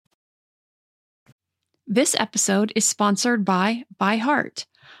This episode is sponsored by ByHeart.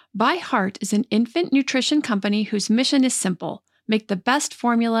 ByHeart is an infant nutrition company whose mission is simple: make the best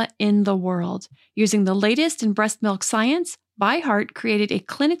formula in the world. Using the latest in breast milk science, ByHeart created a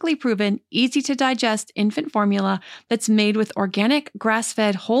clinically proven, easy-to-digest infant formula that's made with organic,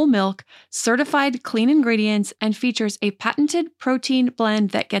 grass-fed whole milk, certified clean ingredients, and features a patented protein blend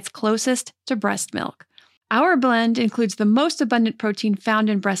that gets closest to breast milk. Our blend includes the most abundant protein found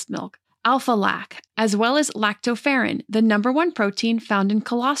in breast milk, alpha-lac, as well as lactoferrin, the number one protein found in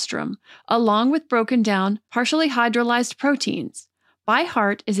colostrum, along with broken down, partially hydrolyzed proteins.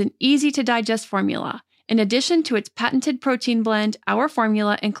 ByHeart is an easy-to-digest formula. In addition to its patented protein blend, our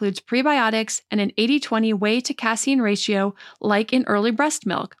formula includes prebiotics and an 80-20 whey-to-casein ratio like in early breast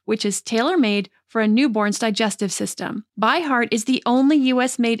milk, which is tailor-made for a newborn's digestive system. ByHeart is the only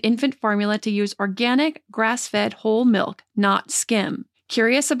U.S.-made infant formula to use organic, grass-fed whole milk, not skim.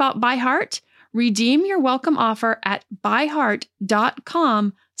 Curious about ByHeart? Redeem your welcome offer at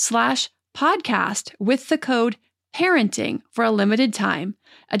byheart.com/podcast with the code PARENTING for a limited time.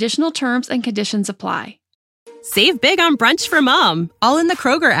 Additional terms and conditions apply. Save big on brunch for mom, all in the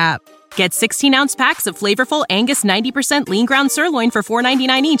Kroger app. Get 16-ounce packs of flavorful Angus 90% lean ground sirloin for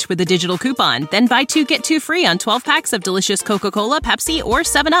 $4.99 each with a digital coupon. Then buy 2, get 2 free on 12 packs of delicious Coca-Cola, Pepsi, or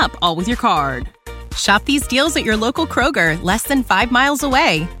 7-Up, all with your card. Shop these deals at your local Kroger, less than 5 miles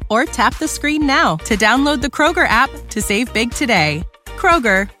away. Or tap the screen now to download the Kroger app to save big today.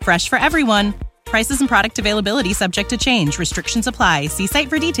 Kroger, fresh for everyone. Prices and product availability subject to change. Restrictions apply. See site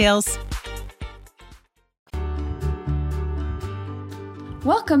for details.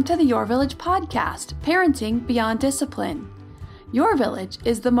 Welcome to the Your Village podcast, Parenting Beyond Discipline. Your Village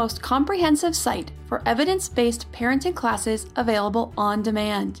is the most comprehensive site for evidence-based parenting classes available on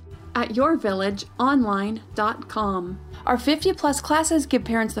demand at yourvillageonline.com. Our 50-plus classes give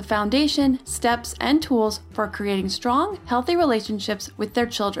parents the foundation, steps, and tools for creating strong, healthy relationships with their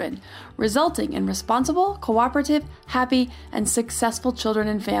children, resulting in responsible, cooperative, happy, and successful children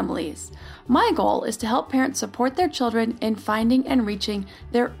and families. My goal is to help parents support their children in finding and reaching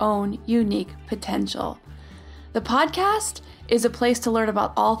their own unique potential. The podcast is a place to learn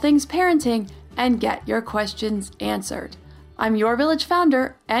about all things parenting and get your questions answered. I'm Your Village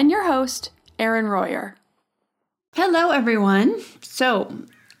founder and your host, Erin Royer. Hello, everyone. So,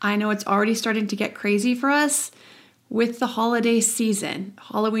 I know it's already starting to get crazy for us with the holiday season.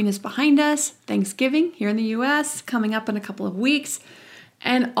 Halloween is behind us, Thanksgiving here in the U.S. coming up in a couple of weeks,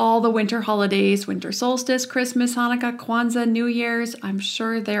 and all the winter holidays, winter solstice, Christmas, Hanukkah, Kwanzaa, New Year's. I'm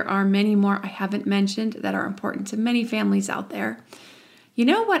sure there are many more I haven't mentioned that are important to many families out there. You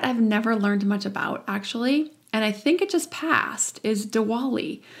know what I've never learned much about, actually? And I think it just passed, is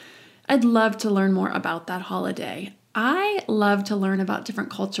Diwali. I'd love to learn more about that holiday. I love to learn about different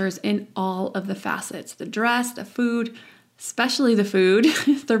cultures in all of the facets: the dress, the food, especially the food,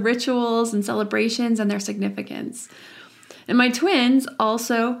 the rituals and celebrations and their significance. And my twins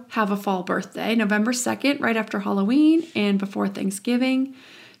also have a fall birthday, November 2nd, right after Halloween and before Thanksgiving.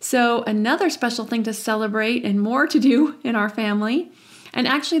 So another special thing to celebrate and more to do in our family. And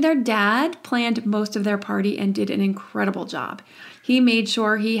actually, their dad planned most of their party and did an incredible job. He made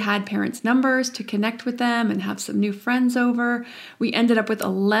sure he had parents' numbers to connect with them and have some new friends over. We ended up with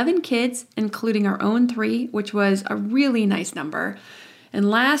 11 kids, including our own 3, which was a really nice number. And the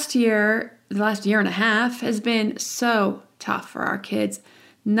last year and a half has been so tough for our kids.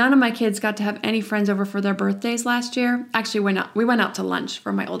 None of my kids got to have any friends over for their birthdays last year. Actually, we went out to lunch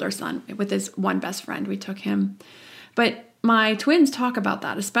for my older son with his one best friend. We took him. But my twins talk about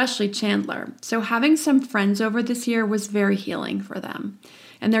that, especially Chandler. So having some friends over this year was very healing for them.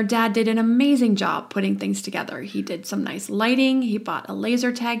 And their dad did an amazing job putting things together. He did some nice lighting. He bought a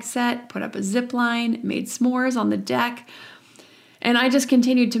laser tag set, put up a zip line, made s'mores on the deck. And I just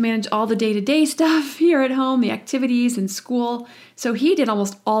continued to manage all the day-to-day stuff here at home, the activities and school. So he did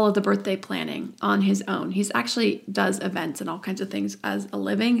almost all of the birthday planning on his own. He's actually does events and all kinds of things as a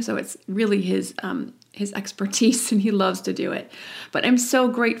living. So it's really his expertise, and he loves to do it. But I'm so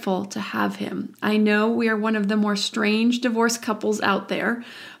grateful to have him. I know we are one of the more strange divorced couples out there,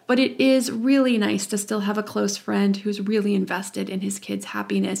 but it is really nice to still have a close friend who's really invested in his kids'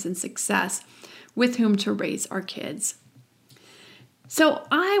 happiness and success with whom to raise our kids. So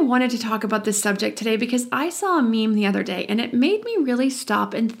I wanted to talk about this subject today because I saw a meme the other day and it made me really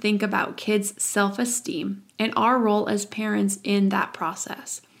stop and think about kids' self-esteem and our role as parents in that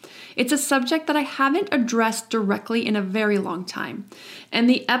process. It's a subject that I haven't addressed directly in a very long time. And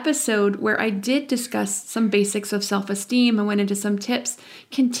the episode where I did discuss some basics of self-esteem and went into some tips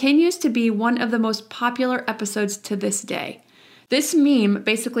continues to be one of the most popular episodes to this day. This meme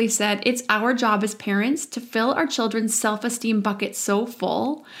basically said it's our job as parents to fill our children's self-esteem bucket so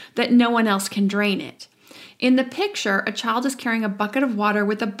full that no one else can drain it. In the picture, a child is carrying a bucket of water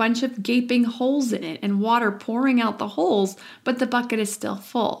with a bunch of gaping holes in it and water pouring out the holes, but the bucket is still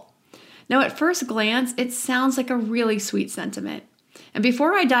full. Now, at first glance, it sounds like a really sweet sentiment. And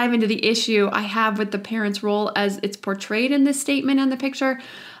before I dive into the issue I have with the parent's role as it's portrayed in this statement and the picture,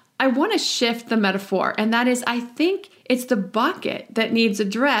 I want to shift the metaphor, and that is, I think it's the bucket that needs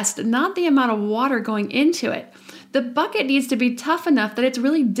addressed, not the amount of water going into it. The bucket needs to be tough enough that it's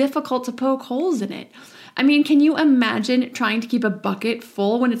really difficult to poke holes in it. I mean, can you imagine trying to keep a bucket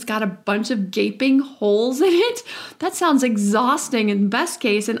full when it's got a bunch of gaping holes in it? That sounds exhausting in best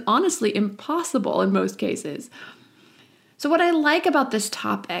case and honestly impossible in most cases. So what I like about this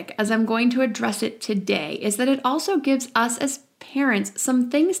topic, as I'm going to address it today, is that it also gives us as parents some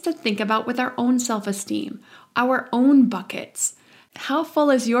things to think about with our own self-esteem, our own buckets. How full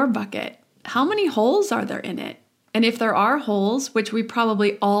is your bucket? How many holes are there in it? And if there are holes, which we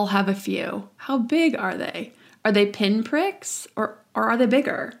probably all have a few, how big are they? Are they pinpricks or are they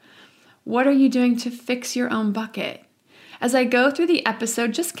bigger? What are you doing to fix your own bucket? As I go through the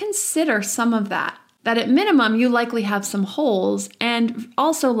episode, just consider some of that at minimum, you likely have some holes, and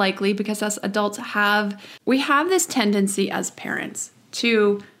also likely because us adults we have this tendency as parents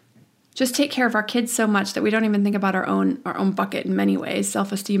to just take care of our kids so much that we don't even think about our own bucket in many ways.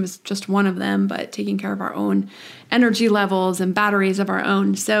 Self-esteem is just one of them, but taking care of our own energy levels and batteries of our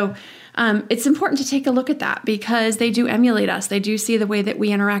own. So it's important to take a look at that because they do emulate us. They do see the way that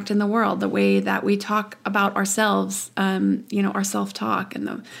we interact in the world, the way that we talk about ourselves, our self-talk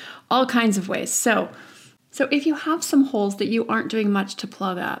and all kinds of ways. So if you have some holes that you aren't doing much to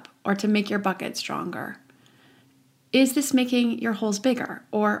plug up or to make your bucket stronger, is this making your holes bigger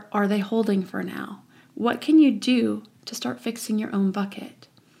or are they holding for now? What can you do to start fixing your own bucket?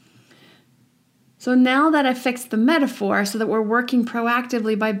 So now that I've fixed the metaphor so that we're working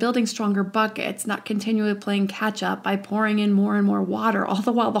proactively by building stronger buckets, not continually playing catch up by pouring in more and more water, all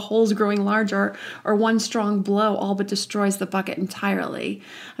the while the hole's growing larger or one strong blow all but destroys the bucket entirely,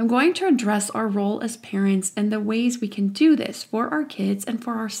 I'm going to address our role as parents and the ways we can do this for our kids and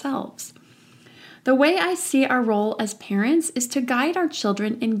for ourselves. The way I see our role as parents is to guide our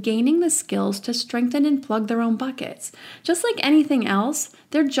children in gaining the skills to strengthen and plug their own buckets. Just like anything else,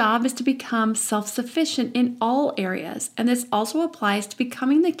 their job is to become self-sufficient in all areas, and this also applies to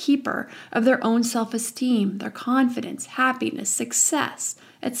becoming the keeper of their own self-esteem, their confidence, happiness, success,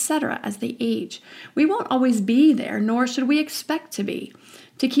 etc. as they age. We won't always be there, nor should we expect to be,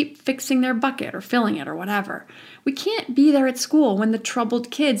 to keep fixing their bucket or filling it or whatever. We can't be there at school when the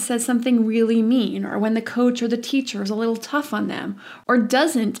troubled kid says something really mean or when the coach or the teacher is a little tough on them or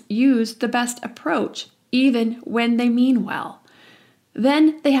doesn't use the best approach, even when they mean well.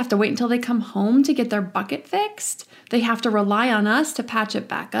 Then they have to wait until they come home to get their bucket fixed. They have to rely on us to patch it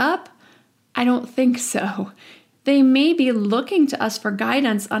back up. I don't think so. They may be looking to us for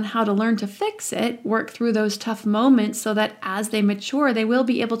guidance on how to learn to fix it, work through those tough moments so that as they mature, they will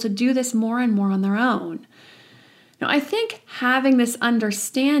be able to do this more and more on their own. Now, I think having this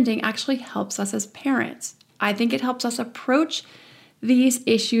understanding actually helps us as parents. I think it helps us approach these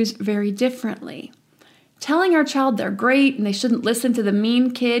issues very differently. Telling our child they're great and they shouldn't listen to the mean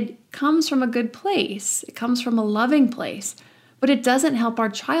kid comes from a good place. It comes from a loving place, but it doesn't help our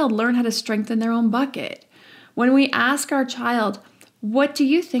child learn how to strengthen their own bucket. When we ask our child, what do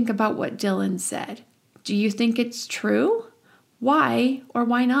you think about what Dylan said? Do you think it's true? Why or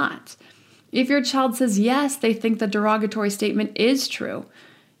why not? If your child says yes, they think the derogatory statement is true.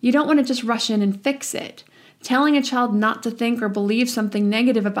 You don't want to just rush in and fix it. Telling a child not to think or believe something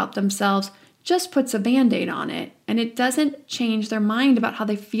negative about themselves just puts a Band-Aid on it, and it doesn't change their mind about how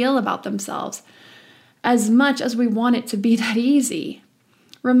they feel about themselves as much as we want it to be that easy.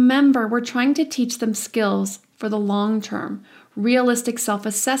 Remember, we're trying to teach them skills for the long term. Realistic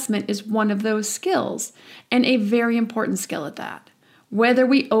self-assessment is one of those skills, and a very important skill at that. Whether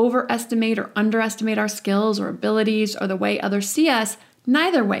we overestimate or underestimate our skills or abilities or the way others see us,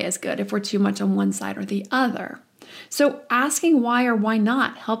 neither way is good if we're too much on one side or the other. So asking why or why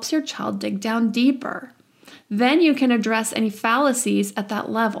not helps your child dig down deeper. Then you can address any fallacies at that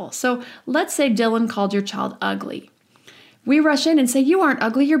level. So let's say Dylan called your child ugly. We rush in and say, you aren't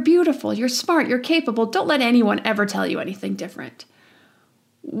ugly, you're beautiful, you're smart, you're capable. Don't let anyone ever tell you anything different.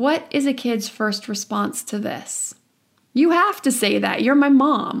 What is a kid's first response to this? You have to say that. You're my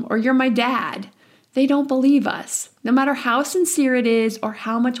mom or you're my dad. They don't believe us, no matter how sincere it is or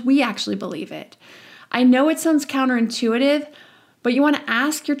how much we actually believe it. I know it sounds counterintuitive, but you want to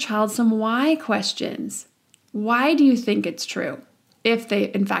ask your child some why questions. Why do you think it's true? If they,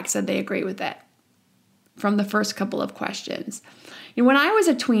 in fact, said they agree with it from the first couple of questions. When I was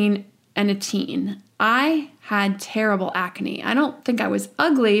a tween and a teen, I had terrible acne. I don't think I was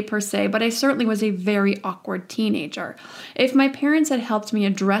ugly per se, but I certainly was a very awkward teenager. If my parents had helped me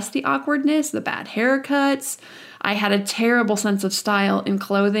address the awkwardness, the bad haircuts, I had a terrible sense of style in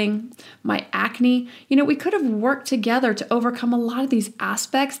clothing, my acne, we could have worked together to overcome a lot of these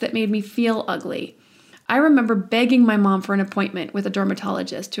aspects that made me feel ugly. I remember begging my mom for an appointment with a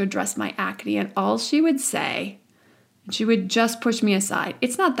dermatologist to address my acne, and all she would say, she would just push me aside.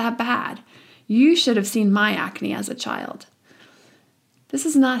 It's not that bad. You should have seen my acne as a child. This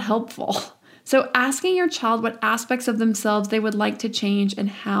is not helpful. So asking your child what aspects of themselves they would like to change and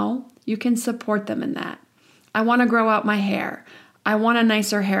how you can support them in that. I want to grow out my hair. I want a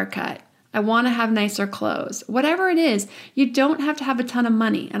nicer haircut. I want to have nicer clothes. Whatever it is, you don't have to have a ton of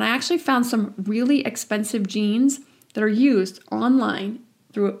money. And I actually found some really expensive jeans that are used online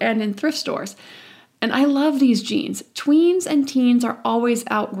and in thrift stores. And I love these jeans. Tweens and teens are always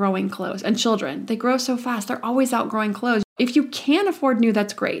outgrowing clothes. And children, they grow so fast, they're always outgrowing clothes. If you can afford new,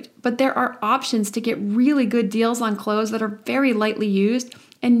 that's great. But there are options to get really good deals on clothes that are very lightly used,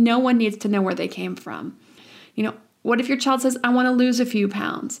 and no one needs to know where they came from. What if your child says, I want to lose a few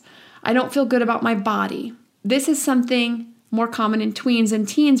pounds? I don't feel good about my body. This is something more common in tweens and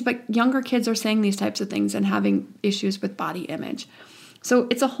teens, but younger kids are saying these types of things and having issues with body image. So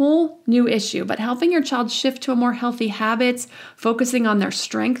it's a whole new issue, but helping your child shift to a more healthy habits, focusing on their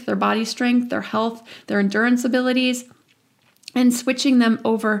strength, their body strength, their health, their endurance abilities, and switching them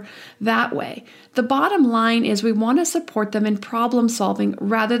over that way. The bottom line is we want to support them in problem solving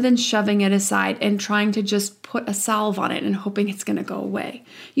rather than shoving it aside and trying to just put a salve on it and hoping it's going to go away.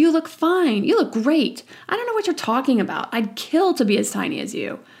 You look fine. You look great. I don't know what you're talking about. I'd kill to be as tiny as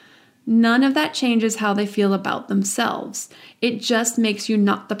you. None of that changes how they feel about themselves. It just makes you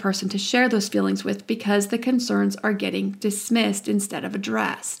not the person to share those feelings with because the concerns are getting dismissed instead of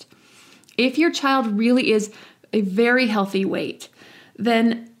addressed. If your child really is a very healthy weight,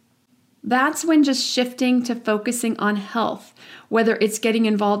 then that's when just shifting to focusing on health, whether it's getting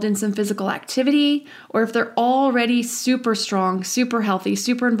involved in some physical activity or if they're already super strong, super healthy,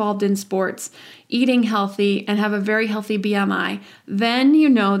 super involved in sports, eating healthy, and have a very healthy BMI, then you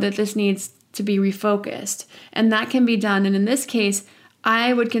know that this needs to be refocused. And that can be done. And in this case,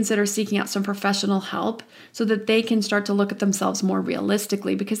 I would consider seeking out some professional help so that they can start to look at themselves more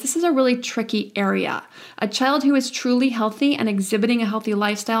realistically, because this is a really tricky area. A child who is truly healthy and exhibiting a healthy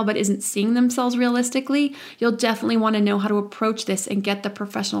lifestyle but isn't seeing themselves realistically, you'll definitely want to know how to approach this and get the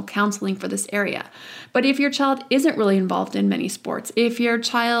professional counseling for this area. But if your child isn't really involved in many sports, if your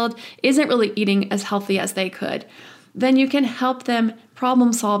child isn't really eating as healthy as they could, then you can help them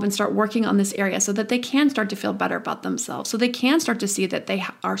problem solve and start working on this area so that they can start to feel better about themselves, so they can start to see that they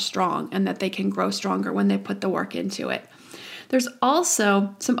are strong and that they can grow stronger when they put the work into it. There's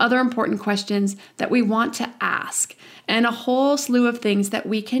also some other important questions that we want to ask and a whole slew of things that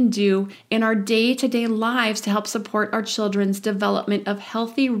we can do in our day-to-day lives to help support our children's development of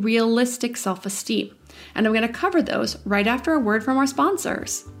healthy, realistic self-esteem. And I'm going to cover those right after a word from our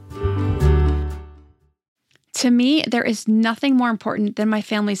sponsors. To me, there is nothing more important than my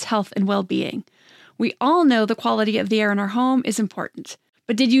family's health and well-being. We all know the quality of the air in our home is important.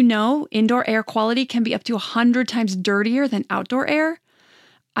 But did you know indoor air quality can be up to 100 times dirtier than outdoor air?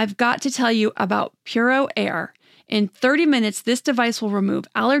 I've got to tell you about Puro Air. In 30 minutes, this device will remove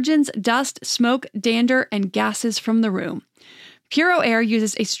allergens, dust, smoke, dander, and gases from the room. Puro Air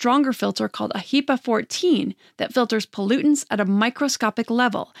uses a stronger filter called a HEPA 14 that filters pollutants at a microscopic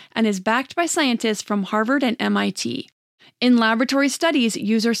level and is backed by scientists from Harvard and MIT. In laboratory studies,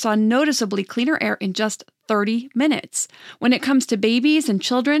 users saw noticeably cleaner air in just 30 minutes. When it comes to babies and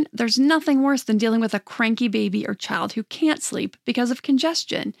children, there's nothing worse than dealing with a cranky baby or child who can't sleep because of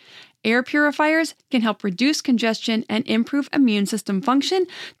congestion. Air purifiers can help reduce congestion and improve immune system function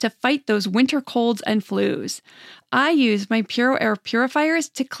to fight those winter colds and flus. I use my Puro Air purifiers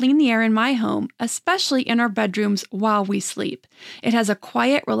to clean the air in my home, especially in our bedrooms while we sleep. It has a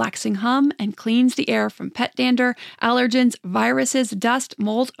quiet, relaxing hum and cleans the air from pet dander, allergens, viruses, dust,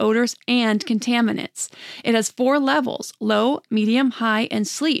 mold, odors, and contaminants. It has 4 levels: low, medium, high, and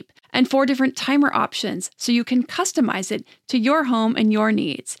sleep, and 4 different timer options so you can customize it to your home and your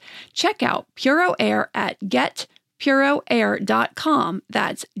needs. Check out Puro Air at getpuroair.com.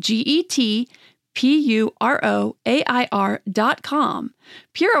 That's GetPuroAir.com.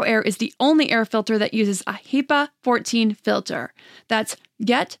 Puro Air is the only air filter that uses a HEPA 14 filter. That's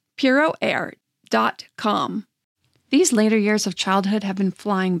getpuroair.com. These later years of childhood have been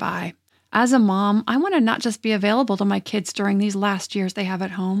flying by. As a mom, I want to not just be available to my kids during these last years they have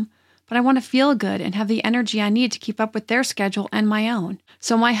at home, but I want to feel good and have the energy I need to keep up with their schedule and my own.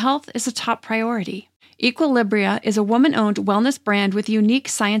 So my health is a top priority. Equilibria is a woman-owned wellness brand with unique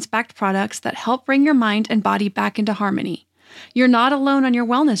science-backed products that help bring your mind and body back into harmony. You're not alone on your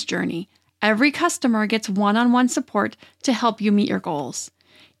wellness journey. Every customer gets one-on-one support to help you meet your goals.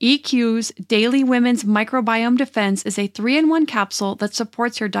 EQ's Daily Women's Microbiome Defense is a 3-in-1 capsule that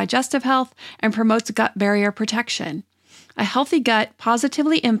supports your digestive health and promotes gut barrier protection. A healthy gut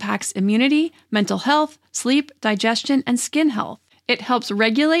positively impacts immunity, mental health, sleep, digestion, and skin health. It helps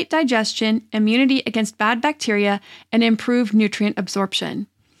regulate digestion, immunity against bad bacteria, and improve nutrient absorption.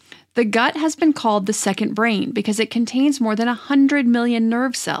 The gut has been called the second brain because it contains more than 100 million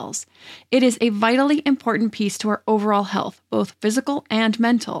nerve cells. It is a vitally important piece to our overall health, both physical and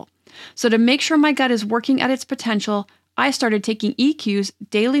mental. So to make sure my gut is working at its potential, I started taking EQ's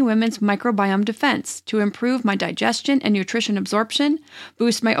Daily Women's Microbiome Defense to improve my digestion and nutrition absorption,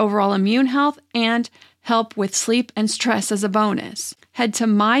 boost my overall immune health, and help with sleep and stress as a bonus. Head to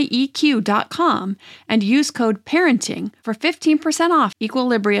myeq.com and use code PARENTING for 15% off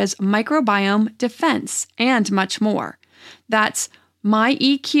Equilibria's Microbiome Defense and much more. That's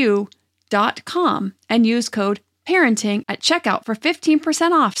myeq.com and use code PARENTING at checkout for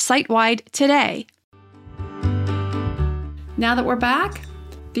 15% off site-wide today. Now that we're back,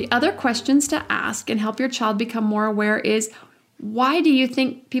 the other questions to ask and help your child become more aware is, why do you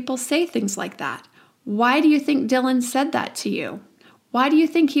think people say things like that? Why do you think Dylan said that to you? Why do you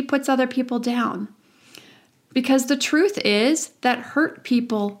think he puts other people down? Because the truth is that hurt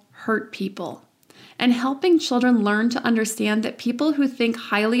people hurt people. And helping children learn to understand that people who think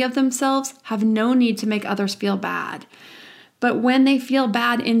highly of themselves have no need to make others feel bad. But when they feel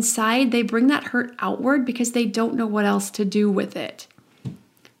bad inside, they bring that hurt outward because they don't know what else to do with it.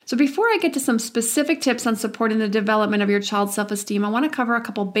 So before I get to some specific tips on supporting the development of your child's self-esteem, I want to cover a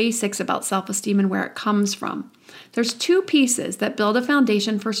couple basics about self-esteem and where it comes from. There's 2 pieces that build a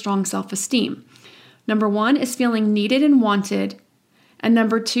foundation for strong self-esteem. Number 1 is feeling needed and wanted, and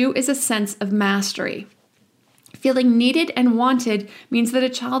number 2 is a sense of mastery. Feeling needed and wanted means that a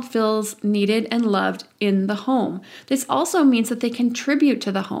child feels needed and loved in the home. This also means that they contribute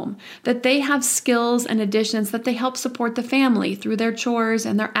to the home, that they have skills and additions that they help support the family through their chores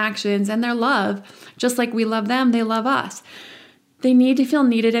and their actions and their love. Just like we love them, they love us. They need to feel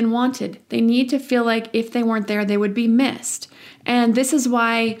needed and wanted. They need to feel like if they weren't there, they would be missed. And this is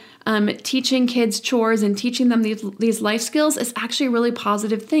why teaching kids chores and teaching them these life skills is actually a really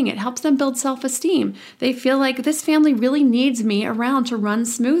positive thing. It helps them build self-esteem. They feel like this family really needs me around to run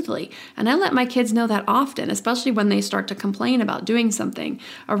smoothly. And I let my kids know that often, especially when they start to complain about doing something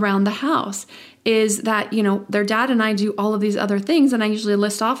around the house, is that, their dad and I do all of these other things, and I usually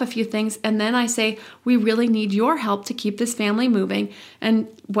list off a few things, and then I say, we really need your help to keep this family moving, and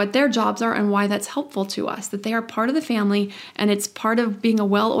what their jobs are and why that's helpful to us, that they are part of the family, and it's part of being a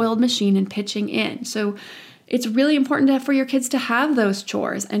well-oiled machine and pitching in. So it's really important for your kids to have those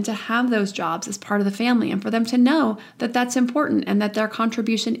chores and to have those jobs as part of the family, and for them to know that that's important and that their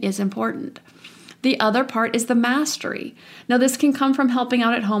contribution is important. The other part is the mastery. Now, this can come from helping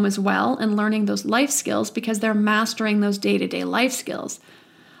out at home as well and learning those life skills because they're mastering those day-to-day life skills.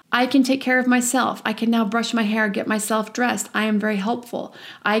 I can take care of myself. I can now brush my hair, get myself dressed. I am very helpful.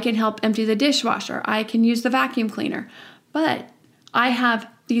 I can help empty the dishwasher. I can use the vacuum cleaner. But I have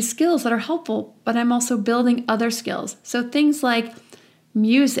these skills that are helpful, but I'm also building other skills. So things like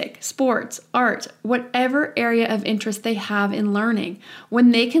music, sports, art, whatever area of interest they have in learning.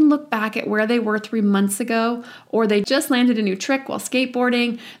 When they can look back at where they were 3 months ago, or they just landed a new trick while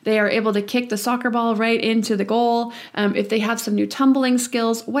skateboarding, they are able to kick the soccer ball right into the goal. If they have some new tumbling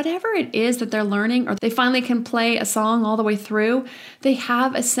skills, whatever it is that they're learning, or they finally can play a song all the way through, they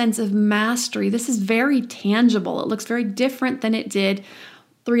have a sense of mastery. This is very tangible. It looks very different than it did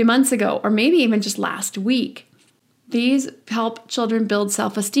 3 months ago, or maybe even just last week. These help children build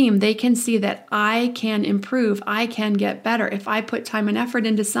self-esteem. They can see that I can improve, I can get better. If I put time and effort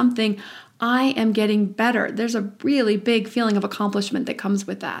into something, I am getting better. There's a really big feeling of accomplishment that comes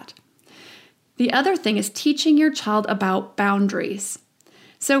with that. The other thing is teaching your child about boundaries.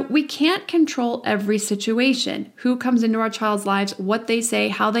 So we can't control every situation, who comes into our child's lives, what they say,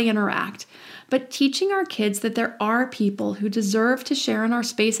 how they interact. But teaching our kids that there are people who deserve to share in our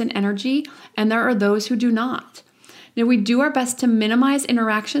space and energy, and there are those who do not. Now, we do our best to minimize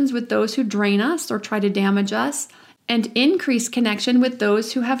interactions with those who drain us or try to damage us, and increase connection with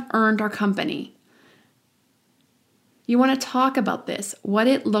those who have earned our company. You want to talk about this, what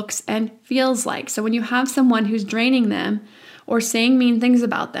it looks and feels like. So when you have someone who's draining them, or saying mean things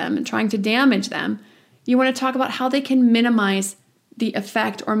about them and trying to damage them, you want to talk about how they can minimize the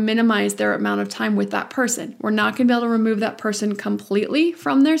effect or minimize their amount of time with that person. We're not going to be able to remove that person completely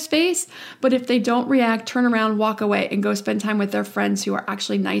from their space, but if they don't react, turn around, walk away, and go spend time with their friends who are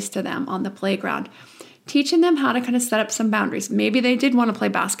actually nice to them on the playground. Teaching them how to kind of set up some boundaries. Maybe they did want to play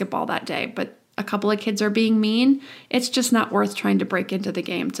basketball that day, but a couple of kids are being mean. It's just not worth trying to break into the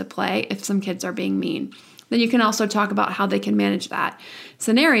game to play if some kids are being mean. Then you can also talk about how they can manage that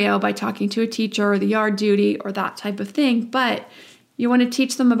scenario by talking to a teacher or the yard duty or that type of thing. But you want to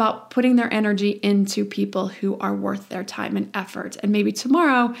teach them about putting their energy into people who are worth their time and effort. And maybe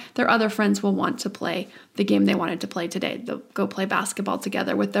tomorrow their other friends will want to play the game they wanted to play today. They'll go play basketball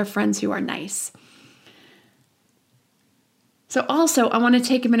together with their friends who are nice. So also, I want to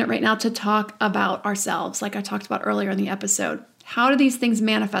take a minute right now to talk about ourselves, like I talked about earlier in the episode. How do these things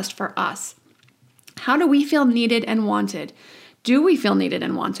manifest for us? How do we feel needed and wanted? Do we feel needed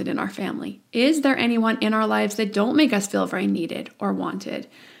and wanted in our family? Is there anyone in our lives that don't make us feel very needed or wanted?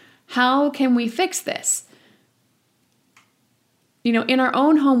 How can we fix this? In our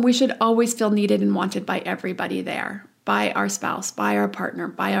own home, we should always feel needed and wanted by everybody there. By our spouse, by our partner,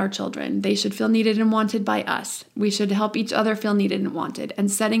 by our children. They should feel needed and wanted by us. We should help each other feel needed and wanted,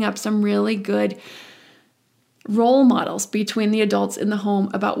 and setting up some really good role models between the adults in the home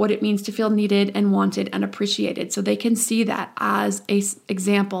about what it means to feel needed and wanted and appreciated, so they can see that as an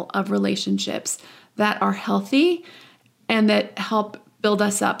example of relationships that are healthy and that help build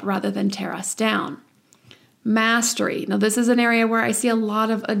us up rather than tear us down. Mastery. Now, this is an area where I see a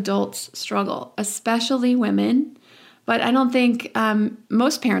lot of adults struggle, especially women. But I don't think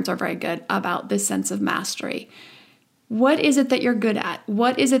most parents are very good about this sense of mastery. What is it that you're good at?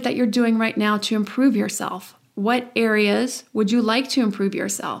 What is it that you're doing right now to improve yourself? What areas would you like to improve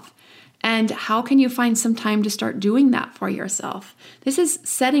yourself? And how can you find some time to start doing that for yourself? This is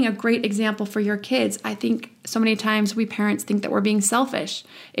setting a great example for your kids. I think so many times we parents think that we're being selfish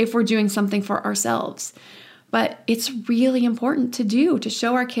if we're doing something for ourselves. But it's really important to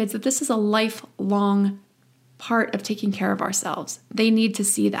show our kids that this is a lifelong part of taking care of ourselves. They need to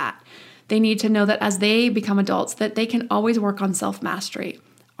see that. They need to know that as they become adults, that they can always work on self-mastery.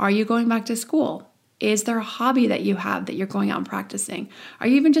 Are you going back to school? Is there a hobby that you have that you're going out and practicing? Are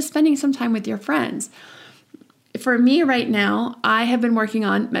you even just spending some time with your friends? For me right now, I have been working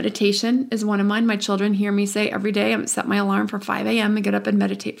on meditation is one of mine. My children hear me say every day, I'm set my alarm for 5 a.m. and get up and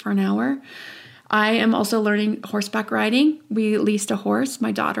meditate for an hour. I am also learning horseback riding. We leased a horse,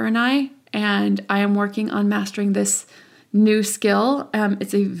 my daughter and I am working on mastering this new skill.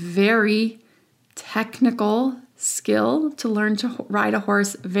 It's a very technical skill to learn to ride a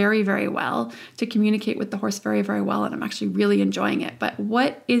horse very, very well, to communicate with the horse very, very well, and I'm actually really enjoying it. But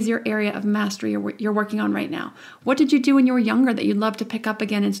what is your area of mastery you're working on right now? What did you do when you were younger that you'd love to pick up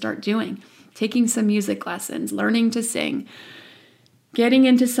again and start doing? Taking some music lessons, learning to sing, getting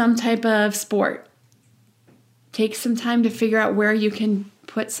into some type of sport. Take some time to figure out where you can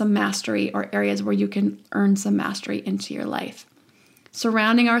put some mastery or areas where you can earn some mastery into your life.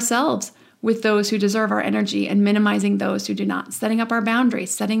 Surrounding ourselves with those who deserve our energy and minimizing those who do not. Setting up our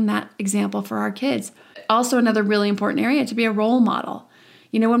boundaries, setting that example for our kids. Also, another really important area to be a role model.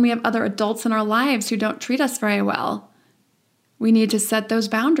 When we have other adults in our lives who don't treat us very well, we need to set those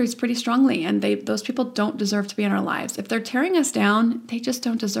boundaries pretty strongly, and those people don't deserve to be in our lives. If they're tearing us down, they just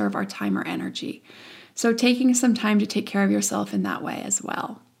don't deserve our time or energy. So taking some time to take care of yourself in that way as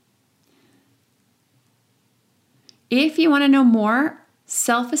well. If you want to know more,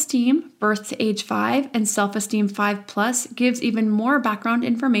 Self-Esteem, Birth to Age 5, and Self-Esteem 5+ gives even more background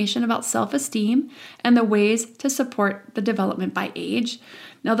information about self-esteem and the ways to support the development by age.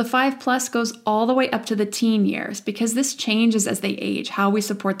 Now, the 5+ goes all the way up to the teen years because this changes as they age, how we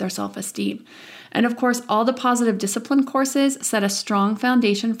support their self-esteem. And of course, all the positive discipline courses set a strong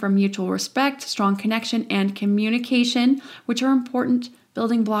foundation for mutual respect, strong connection, and communication, which are important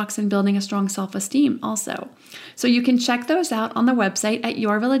building blocks in building a strong self-esteem also. So you can check those out on the website at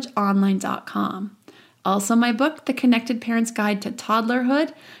yourvillageonline.com. Also, my book, The Connected Parent's Guide to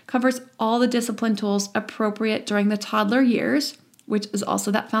Toddlerhood, covers all the discipline tools appropriate during the toddler years, which is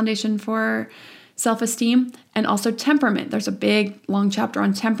also that foundation for self-esteem, and also temperament. There's a big, long chapter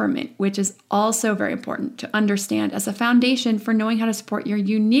on temperament, which is also very important to understand as a foundation for knowing how to support your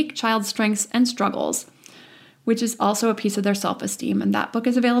unique child's strengths and struggles, which is also a piece of their self-esteem. And that book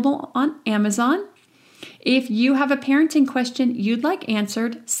is available on Amazon. If you have a parenting question you'd like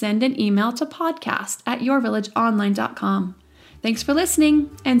answered, send an email to podcast@yourvillageonline.com. Thanks for listening,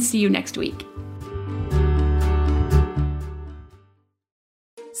 and see you next week.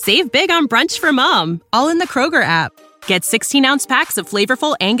 Save big on brunch for mom, all in the Kroger app. Get 16-ounce packs of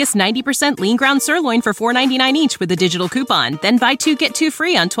flavorful Angus 90% lean ground sirloin for $4.99 each with a digital coupon. Then buy 2, get 2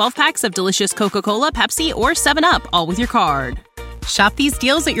 free on 12 packs of delicious Coca-Cola, Pepsi, or 7-Up, all with your card. Shop these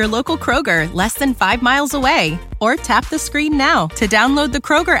deals at your local Kroger, less than 5 miles away. Or tap the screen now to download the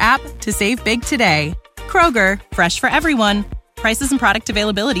Kroger app to save big today. Kroger, fresh for everyone. Prices and product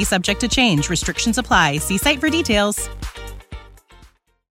availability subject to change. Restrictions apply. See site for details.